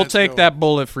you know how we'll that's take going. that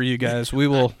bullet for you guys. We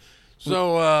will.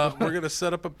 So we're gonna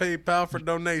set up a PayPal for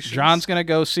donations. John's gonna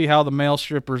go see how the male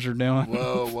strippers are doing.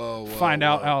 Whoa! Find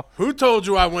out how. Who told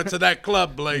you I went to that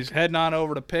club, Blake? He's heading on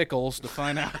over to Pickles to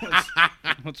find out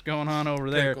what's going on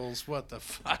over there. Pickles, what the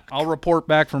fuck? I'll report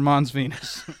back from Mons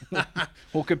Venus.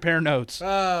 We'll compare notes.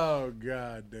 Oh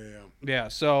goddamn. Yeah.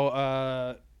 So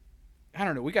I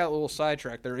don't know. We got a little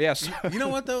sidetracked there. Yes. You know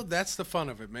what though? That's the fun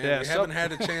of it, man. Yeah, we haven't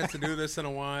had a chance to do this in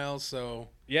a while, so.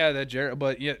 Yeah, that Jared.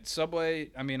 But yeah, Subway.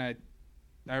 I mean, I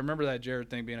remember that Jared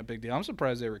thing being a big deal. I'm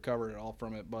surprised they recovered it all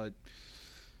from it, but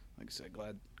like I said,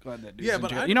 glad that dude's Yeah, in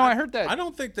but jail. I heard that. I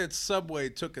don't think that Subway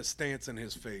took a stance in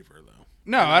his favor, though.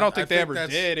 No, I don't think they ever that's-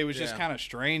 did. It was just yeah. kind of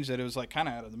strange that it was like kind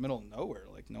of out of the middle of nowhere.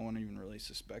 Like no one even really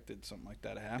suspected something like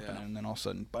that happening, Yeah. and then all of a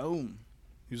sudden, boom.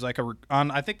 He was like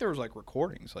on. I think there was like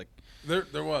recordings, like There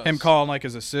was him calling like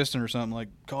his assistant or something, like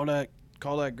call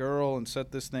that girl and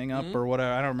set this thing up or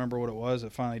whatever. I don't remember what it was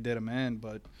that finally did him in,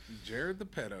 but Jared the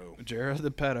pedo. Jared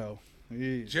the pedo.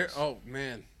 Oh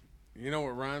man, you know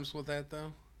what rhymes with that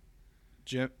though?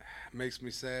 Jim, Makes me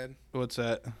sad. what's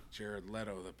that? Jared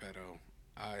Leto the pedo.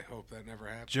 I hope that never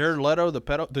happens. Jared Leto the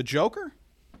pedo, the Joker.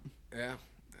 Yeah.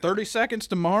 30 Seconds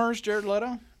to Mars, Jared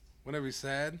Leto. Whenever he's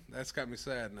sad, that's got me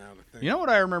sad now to think. You know what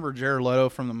I remember Jared Leto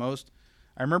from the most?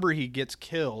 I remember he gets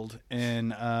killed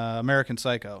in American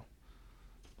Psycho.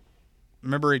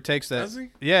 Remember he takes that. Does he?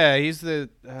 Yeah, he's the.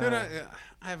 Dude, I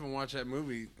haven't watched that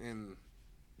movie in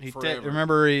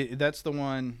forever. That's the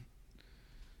one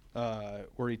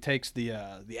where he takes the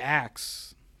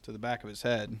axe to the back of his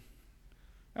head.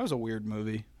 That was a weird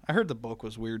movie. I heard the book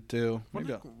was weird too.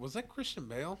 Was that Christian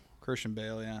Bale? Christian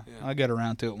Bale, yeah. Yeah. I'll get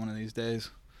around to it one of these days.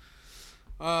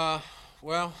 Well,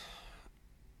 what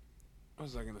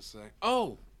was I gonna say?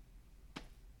 Oh,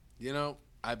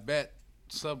 I bet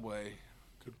Subway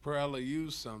could probably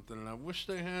use something, and I wish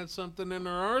they had something in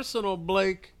their arsenal,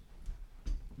 Blake,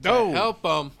 to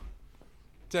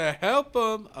help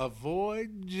them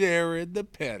avoid Jared the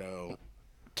pedo.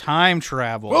 Time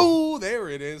travel. Oh, there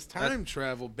it is, time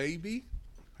travel, baby.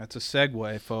 That's a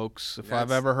segue, folks, if I've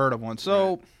That's- ever heard of one.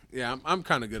 So Yeah, I'm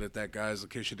kind of good at that, guys. In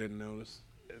case you didn't notice,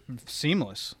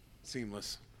 seamless.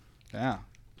 seamless, Yeah.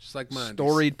 just like mine.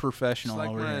 Storied Just professional like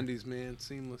over here. Randy's, man.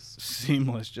 Seamless.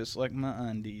 Seamless, just like my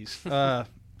undies. All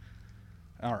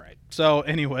right. So,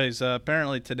 anyways,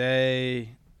 apparently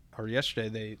today or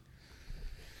yesterday,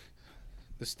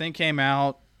 this thing came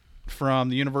out from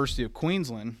the University of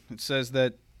Queensland. It says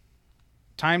that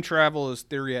time travel is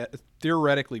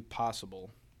theoretically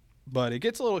possible, but it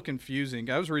gets a little confusing.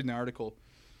 I was reading the article.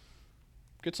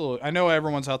 I know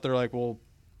everyone's out there like, well,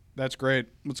 that's great.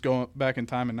 Let's go back in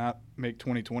time and not make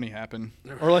 2020 happen.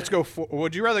 Or let's go.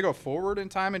 Would you rather go forward in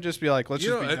time and just be like, let's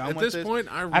just be done at with this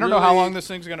point, I don't know how long this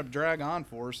thing's gonna drag on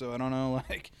for, so I don't know.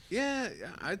 Like, Yeah,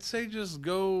 I'd say just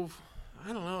go.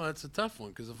 I don't know. That's a tough one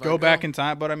because if I go back in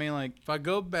time. But I mean, like, if I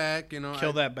go back,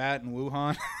 kill that bat in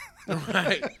Wuhan.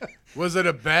 Right? Was it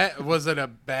a bat? Was it a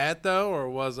bat though, or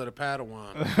was it a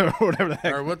Padawan? Or whatever the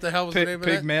heck. Or what the hell was the name of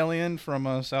that? Pygmalion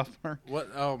from South Park. What?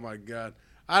 Oh my god!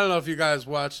 I don't know if you guys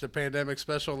watched the pandemic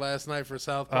special last night for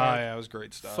South Oh Park. yeah, it was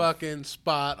great stuff. Fucking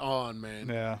spot on, man.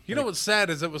 Yeah. You know what's sad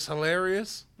is it was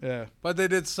hilarious, Yeah. but they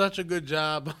did such a good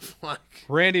job of like.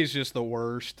 Randy's just the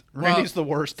worst. Well, Randy's the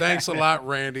worst. Thanks a lot,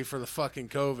 Randy, for the fucking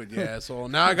COVID, you asshole.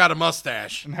 Now I got a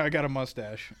mustache. Now I got a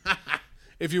mustache.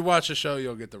 If you watch the show,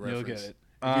 you'll get the reference. You'll get it.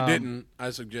 If you didn't, I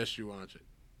suggest you watch it.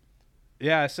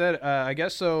 Yeah, I said. I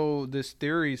guess so. This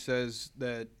theory says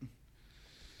that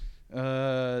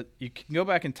you can go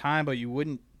back in time, but you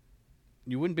wouldn't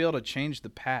be able to change the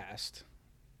past.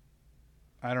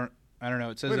 I don't know.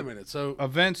 It says Wait a minute. So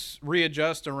events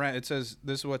readjust around. It says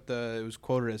this is what it was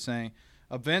quoted as saying.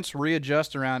 Events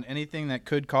readjust around anything that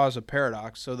could cause a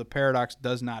paradox, so the paradox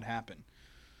does not happen.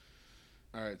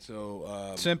 all right.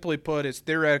 So Simply put, it's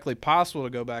theoretically possible to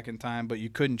go back in time, but you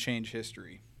couldn't change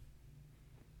history.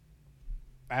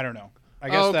 I don't know. I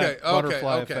guess that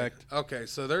butterfly effect. Okay,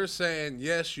 so they're saying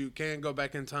yes, you can go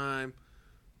back in time,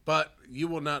 but you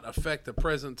will not affect the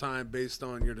present time based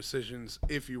on your decisions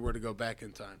if you were to go back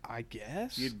in time. I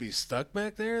guess. You'd be stuck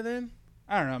back there then?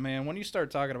 I don't know, man. When you start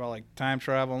talking about like time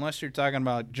travel, unless you're talking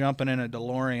about jumping in a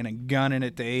DeLorean and gunning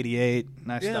it to 88,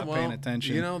 and I stopped paying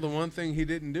attention. You know, the one thing he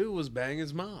didn't do was bang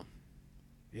his mom.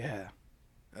 Yeah.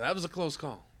 That was a close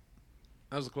call.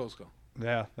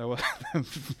 Yeah, that was.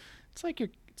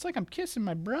 It's like I'm kissing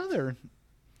my brother.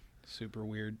 Super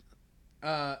weird.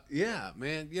 Yeah,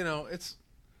 man. You know,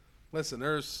 listen.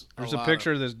 There's a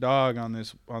picture of this dog on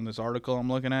this article I'm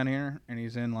looking at here, and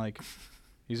he's in like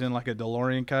a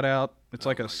DeLorean cutout. It's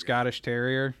like a Scottish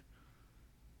Terrier,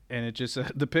 and it just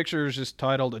the picture is just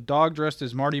titled "A dog dressed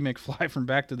as Marty McFly from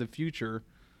Back to the Future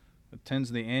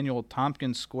attends the annual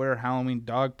Tompkins Square Halloween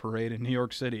Dog Parade in New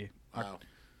York City." Wow.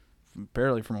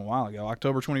 Barely from a while ago,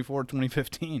 October 24,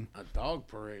 2015. A dog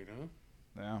parade, huh?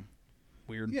 Yeah,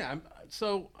 weird. Yeah.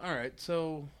 So, all right.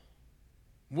 So,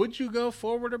 would you go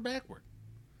forward or backward?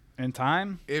 In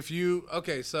time?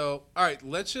 Okay, so, all right,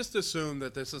 let's just assume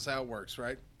that this is how it works,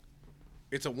 right?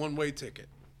 It's a one-way ticket.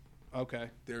 Okay.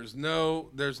 There's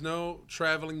no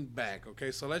traveling back,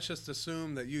 okay? So let's just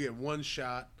assume that you get one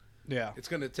shot. Yeah. It's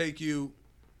going to take you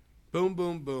boom,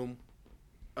 boom, boom,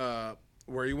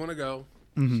 where you want to go.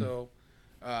 Mhm. So,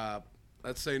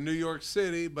 let's say New York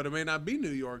City, but it may not be New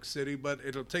York City, but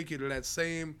it'll take you to that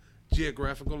same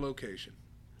geographical location.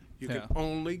 You Yeah. can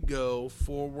only go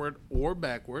forward or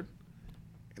backward,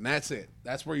 and that's it.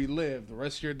 That's where you live the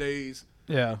rest of your days.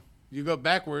 Yeah. You go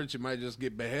backwards, you might just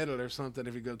get beheaded or something.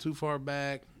 If you go too far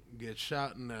back, get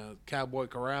shot in a cowboy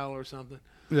corral or something.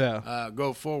 Yeah.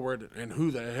 Go forward, and who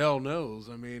the hell knows?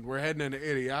 I mean, we're heading into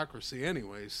idiocracy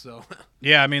anyway, so.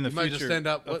 Yeah, I mean, the You might future, just end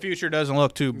up- the future doesn't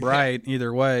look too bright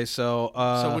either way. So,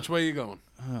 So which way you going?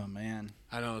 oh, man.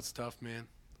 I know it's tough, man.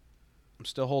 I'm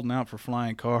still holding out for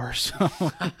flying cars.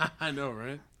 I know,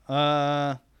 right?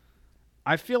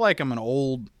 I feel like I'm an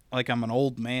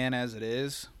old man as it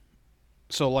is.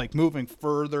 So like moving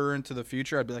further into the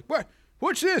future, I'd be like, "What?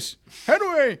 What's this? How do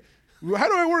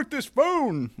I work this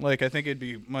phone?" Like I think it'd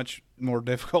be much more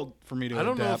difficult for me to I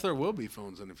don't know if adapt there will be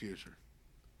phones in the future.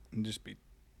 and just be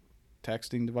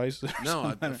texting devices. Or No, I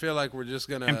something. feel like we're just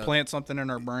gonna Implant something in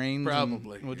our brains.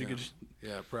 probably. And, you yeah. could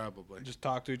Yeah, probably. just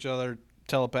talk to each other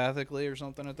telepathically or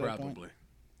something at that point. Probably.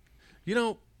 You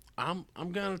know, I'm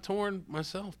kind of torn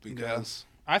myself because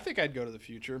I think I'd go to the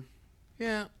future.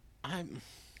 I'm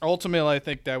Ultimately, I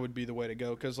think that would be the way to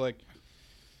go because, like,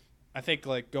 I think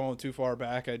like going too far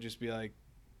back, I'd just be like,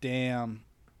 "Damn,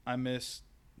 I miss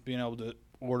being able to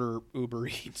order Uber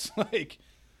Eats." Like,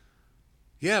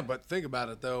 yeah, but think about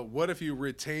it though. What if you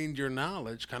retained your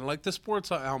knowledge, kind of like the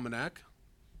sports almanac?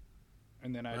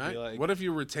 and then I'd Right? be like, What if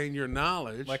you retained your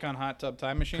knowledge, like on Hot Tub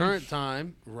Time Machine, current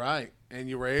time, right? And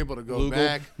you were able to go Google.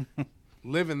 back,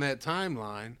 live in that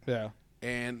timeline, Yeah,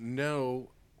 and know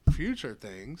future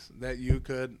things that you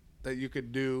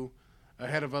could do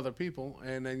ahead of other people,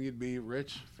 and then you'd be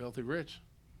rich, filthy rich.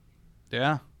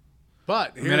 yeah,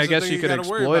 But here's mean, I the guess thing you could gotta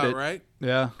worry exploit about, it. right?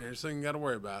 yeah. Here's the thing you got to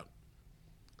worry about.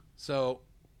 So,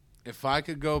 if I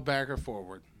could go back or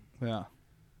forward, Yeah.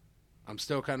 I'm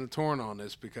still kind of torn on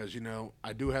this because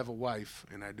I do have a wife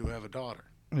and I do have a daughter.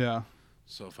 Yeah.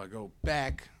 So if I go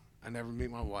back, I never meet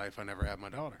my wife. I never have my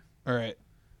daughter. All right.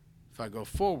 If I go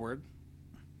forward,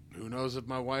 who knows if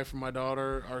my wife or my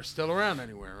daughter are still around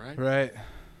anywhere, right? Right.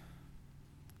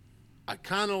 I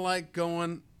kind of like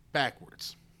going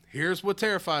backwards. Here's what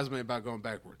terrifies me about going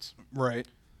backwards. Right.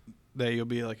 That you'll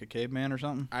be like a caveman or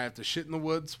something. I have to shit in the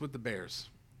woods with the bears.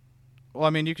 Well, I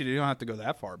mean, you don't have to go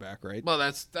that far back, right? Well,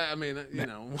 I mean,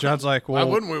 John's like, why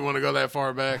well, wouldn't we want to go that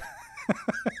far back?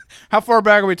 how far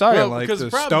back are we talking? Well, like because the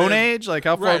the problem Stone is- Age? Like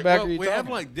how far Right, back well, are you we talking? have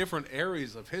like different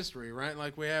areas of history, right?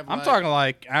 Like we have. I'm like, talking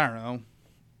like I don't know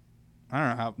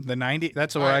how the 90s.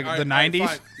 That's where All right, the all right,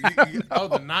 90s. fine. Oh,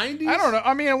 the 90s. I don't know.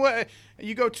 I mean, what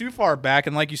you go too far back,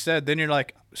 and like you said, then you're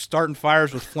like starting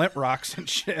fires with flint rocks and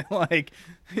shit. Like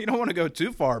you don't want to go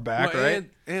too far back, Well, right?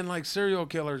 and like serial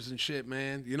killers and shit,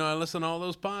 man. I listen to all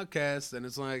those podcasts, and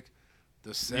it's like the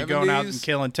 70s. You going out and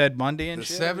killing Ted Bundy and the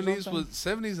shit.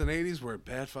 70s and 80s were a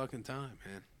bad fucking time,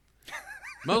 man.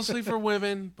 Mostly for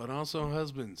women, but also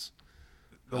husbands.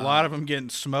 a lot of them getting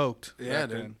smoked. Yeah, back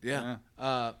dude. then.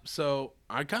 Yeah. So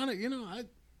I kind of,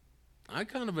 I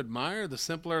kind of admire the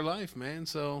simpler life, man.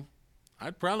 So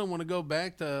I'd probably want to go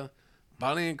back to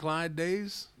Bonnie and Clyde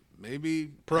days. Maybe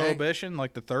Prohibition,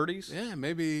 like the 30s. Yeah,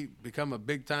 maybe become a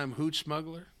big time hooch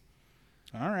smuggler.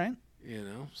 All right.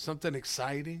 Something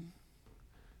exciting.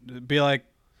 It'd be like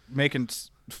making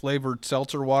flavored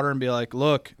seltzer water and be like,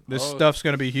 look, this Oh, stuff's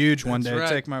going to be huge one that's day. right.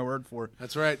 Take my word for it.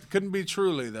 That's right. Couldn't be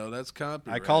Truly though. That's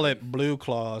copyright. I call it Blue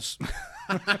Claws.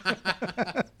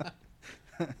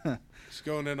 Just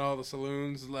going in all the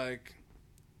saloons like.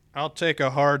 I'll take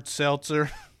a hard seltzer.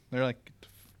 They're like,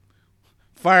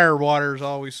 fire water's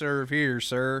all we serve here,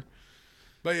 sir.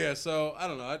 But yeah, so I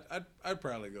don't know. I'd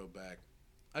probably go back.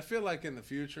 I feel like in the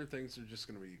future things are just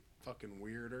gonna be fucking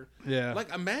weirder. Yeah.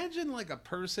 Like imagine like a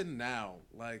person now,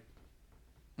 like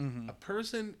Mhm. a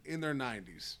person in their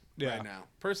 90s Yeah. right now.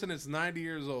 Person that's 90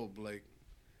 years old, Blake,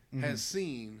 has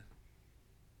seen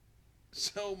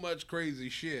so much crazy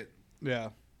shit Yeah.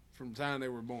 from the time they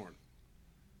were born.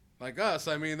 Like us,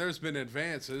 I mean, there's been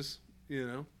advances,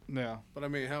 Yeah. but I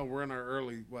mean, hell, we're in our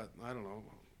early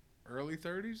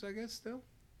 30s, I guess, still.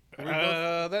 Are we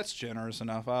both- That's generous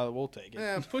enough. We'll take it.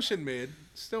 yeah, pushing mid,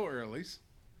 still earlys.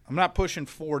 I'm not pushing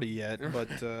 40 yet,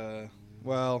 but,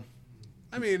 well,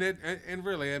 I mean, and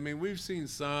really, I mean, we've seen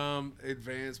some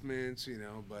advancements,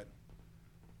 but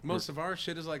most of our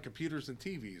shit is like computers and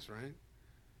TVs, right?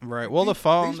 right. Well, the These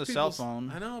phone, the cell people's- phone.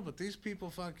 I know, but these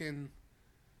people seen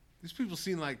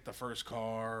like the first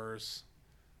cars,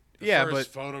 the Yeah, first but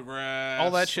photographs,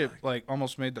 all that shit, like,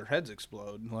 almost made their heads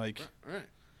explode. Like, Right.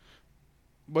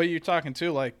 But you're talking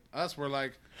too, like, Us, we're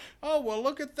like, oh, well,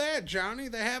 look at that, Johnny.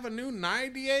 They have a new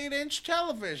 98-inch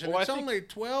television. Well, It's only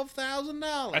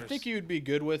 $12,000. I think you'd be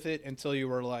good with it until you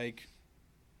were like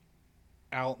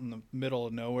out in the middle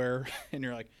of nowhere, and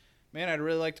you're like, man, I'd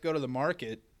really like to go to the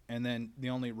market, and then the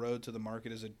only road to the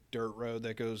market is a dirt road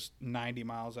that goes 90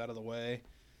 miles out of the way.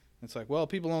 It's like, well,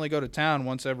 people only go to town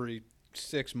once every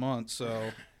 6 months,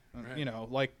 so Right. you know,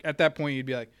 like at that point you'd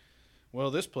be like, well,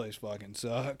 this place fucking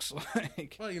sucks.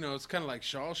 Like, Well, it's kind of like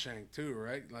Shawshank, too,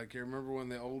 right? Like, you remember when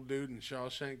the old dude in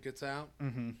Shawshank gets out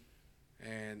mm-hmm.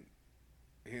 and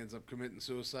he ends up committing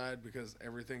suicide because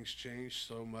everything's changed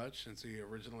so much since he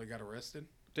originally got arrested?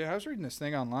 Dude, I was reading this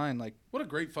thing online, like What a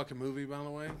great fucking movie, by the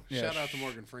way. Yeah, Shout out to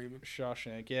Morgan Freeman.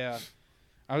 Shawshank, yeah.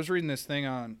 I was reading this thing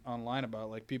online about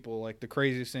like people, like the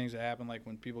craziest things that happen, like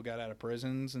when people got out of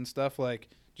prisons and stuff, like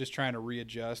just trying to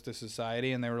readjust to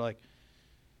society. And they were like,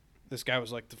 this guy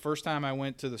was like, the first time I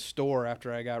went to the store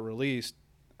after I got released,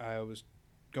 I was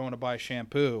going to buy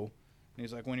shampoo. And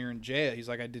he's like, when you're in jail, he's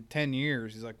like, I did 10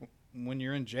 years. He's like, when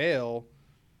you're in jail,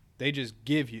 they just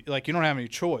give you, like, you don't have any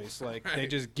choice. Like, they Right.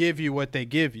 just give you what they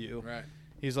give you. Right.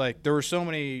 He's like, there were so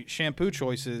many shampoo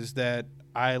choices that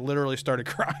I literally started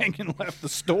crying and left the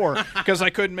store because I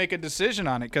couldn't make a decision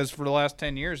on it, because for the last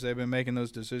 10 years they've been making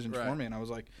those decisions for Right. me. And I was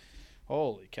like,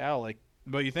 holy cow. Like,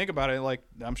 but you think about it, like,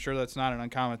 I'm sure that's not an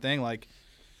uncommon thing. Like,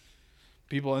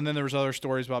 people, and then there was other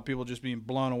stories about people just being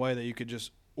blown away that you could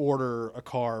just order a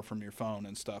car from your phone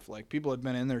and stuff. Like, people had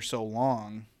been in there so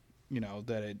long,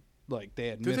 that it, like, they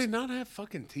had Do missed. they not have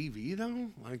fucking TV,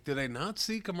 though? Like, do they not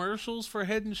see commercials for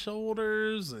Head and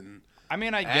Shoulders and... I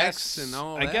mean, I X guess and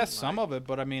all I that, guess some like- of it,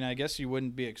 but I mean, I guess you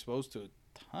wouldn't be exposed to a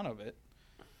ton of it.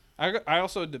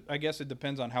 I guess it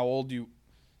depends on how old you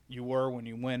were when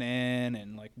you went in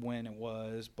and like when it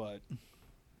was, but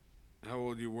How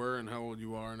old you were and how old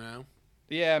you are now?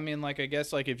 yeah, I mean, like, I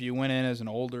guess like if you went in as an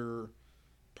older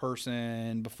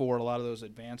person before a lot of those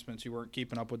advancements, you weren't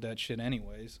keeping up with that shit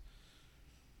anyways.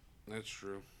 That's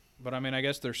true. But I mean, I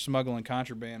guess they're smuggling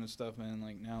contraband and stuff, man.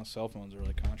 Like, now cell phones are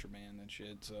like contraband and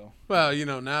shit. So Well,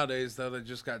 nowadays, though, they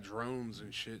just got drones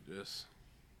and shit just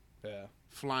yeah,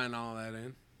 flying all that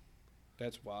in.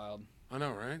 that's wild. I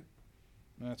know, right?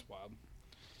 That's wild.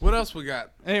 What else we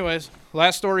got? Anyways,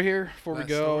 last story here before we Last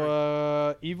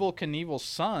go. Evil Knievel's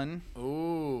son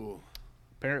Ooh.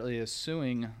 apparently is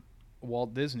suing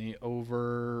Walt Disney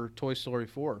over Toy Story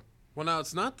 4. Well, now,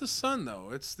 it's not the son,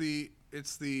 though. It's the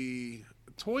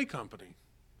toy company.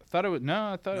 I thought it was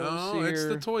No, it's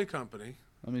the toy company.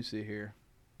 Let me see here.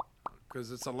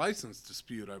 Because it's a license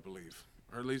dispute, I believe.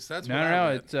 Or at least that's No, what I no,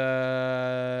 read.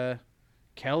 it's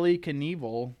Kelly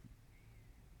Knievel,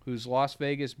 whose Las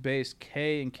Vegas-based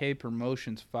K&K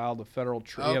Promotions filed a federal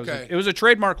Okay. it was a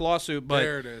trademark lawsuit, but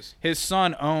There it is. his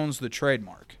son owns the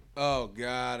trademark. Oh,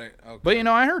 got it. Okay. But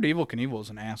I heard Evil Knievel was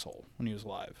an asshole when he was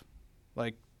alive.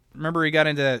 Like, remember he got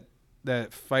into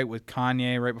that fight with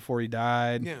Kanye right before he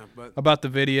died? Yeah, but... About the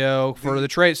video for the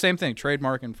trade, same thing,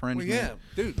 trademark Well, infringement. yeah,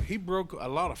 dude, he broke a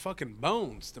lot of fucking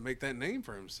bones to make that name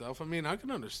for himself. I mean, I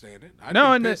can understand it. I'd No,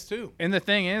 be and pissed, too. the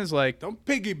thing is, like, Don't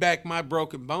piggyback my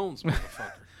broken bones,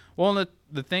 motherfucker. well,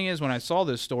 the thing is, when I saw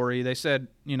this story, they said,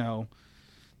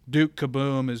 Duke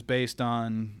Kaboom is based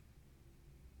on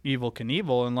Evil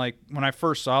Knievel, and like when I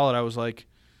first saw it, I was like,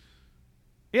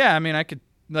 yeah, I mean, I could,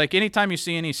 like, anytime you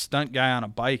see any stunt guy on a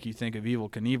bike, you think of Evil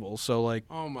Knievel. So like,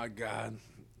 Oh, my God.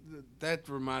 That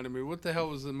reminded me. What the hell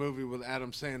was the movie with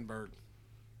Adam Sandberg?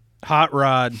 Hot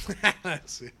Rod,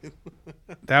 That's it.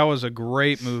 that was a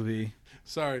great movie.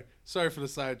 Sorry for the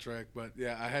sidetrack, but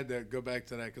yeah, I had to go back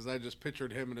to that because I just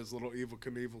pictured him in his little Evil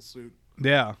Knievel suit,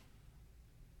 Yeah,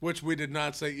 which we did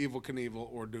not say Evil Knievel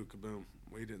or Duke Kaboom.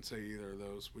 We didn't say either of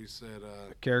those. We said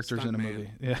characters in a Stuntman. movie.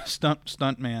 Yeah,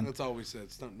 stunt man. That's all we said,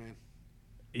 Stuntman.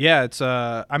 Yeah, it's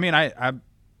I mean, I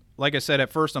like I said at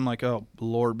first, I'm like, oh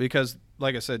Lord, because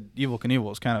like I said, Evil Knievel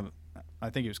was kind of, I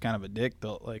think he was kind of a dick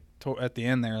though. Like at the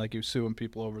end there, like he was suing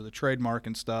people over the trademark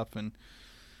and stuff, and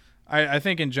I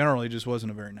think in general he just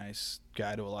wasn't a very nice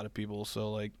guy to a lot of people. So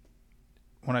like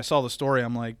when I saw the story,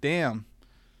 I'm like, damn,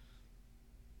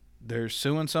 they're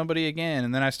suing somebody again.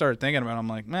 And then I started thinking about it. I'm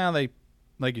like, man, they,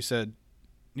 like you said,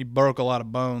 he broke a lot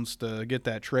of bones to get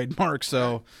that trademark.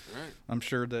 So Right. I'm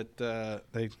sure that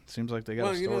they seems like they got.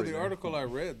 Well, a story the there. article I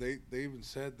read, they even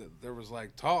said that there was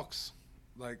like talks,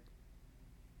 like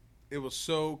it was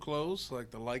so close,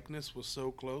 like the likeness was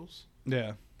so close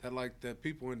Yeah. that like the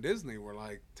people in Disney were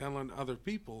like telling other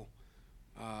people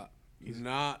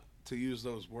not to use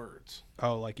those words.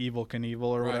 Oh, like Evil Knievel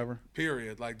or Right. whatever.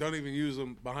 Period. Like don't even use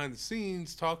them behind the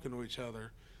scenes talking to each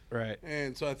other. Right.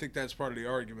 And so I think that's part of the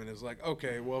argument is like,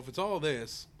 okay, well if it's all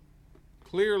this,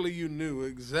 clearly you knew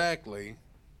exactly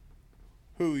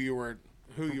who you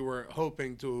were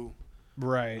hoping to,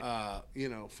 Right.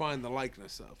 find the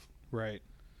likeness of. Right.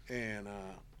 And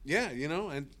yeah,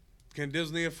 and can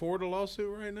Disney afford a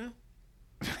lawsuit right now?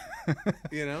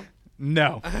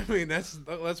 No. I mean,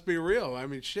 let's be real. I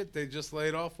mean, shit, they just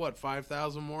laid off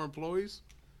 5,000 more employees,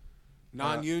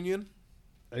 non-union.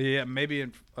 Yeah, maybe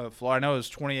in Florida. I know it was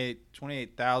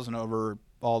 28,000 over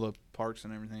all the parks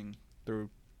and everything through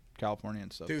California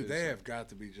and stuff. Dude, too, they so. have got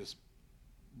to be just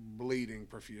bleeding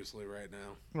profusely right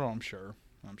now. Well, I'm sure.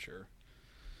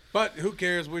 But who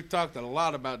cares? We've talked a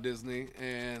lot about Disney,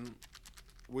 and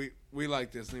we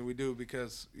like Disney. We do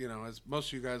because, as most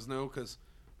of you guys know, because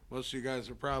most of you guys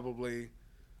are probably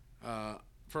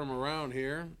from around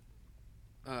here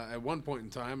at one point in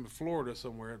time, Florida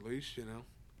somewhere at least,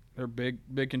 They're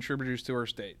big contributors to our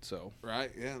state, so.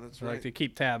 Right, yeah, that's I right. like to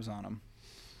keep tabs on them.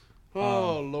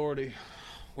 Oh, Lordy.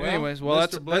 Well, anyways,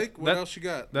 Mr. Blake, what else you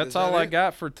got? That's all I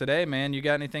got for today, man. You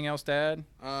got anything else to add?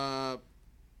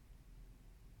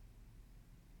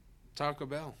 Taco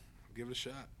Bell. Give it a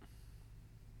shot.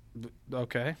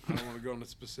 Okay. I don't want to go into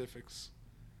specifics.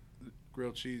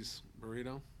 Grilled cheese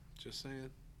burrito. Just saying.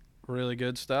 Really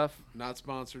good stuff. Not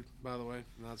sponsored, by the way.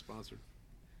 Not sponsored.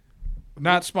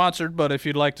 Not sponsored, but if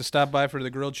you'd like to stop by for the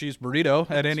grilled cheese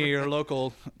burrito at any of your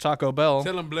local Taco Bell,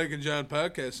 Tell them Blake and John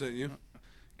podcast sent you.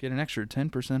 get an extra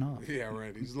 10% off. Yeah,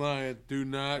 right. He's lying. Do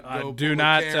not go do pull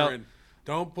not a Karen.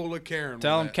 Don't pull a Karen.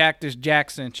 Tell with them that. Cactus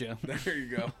Jack sent you. There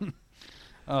you go.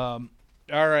 All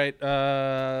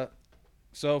right.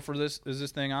 So for this, is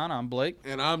this thing on? I'm Blake.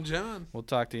 And I'm John. We'll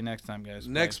talk to you next time, guys.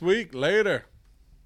 Bye. Next week. Later.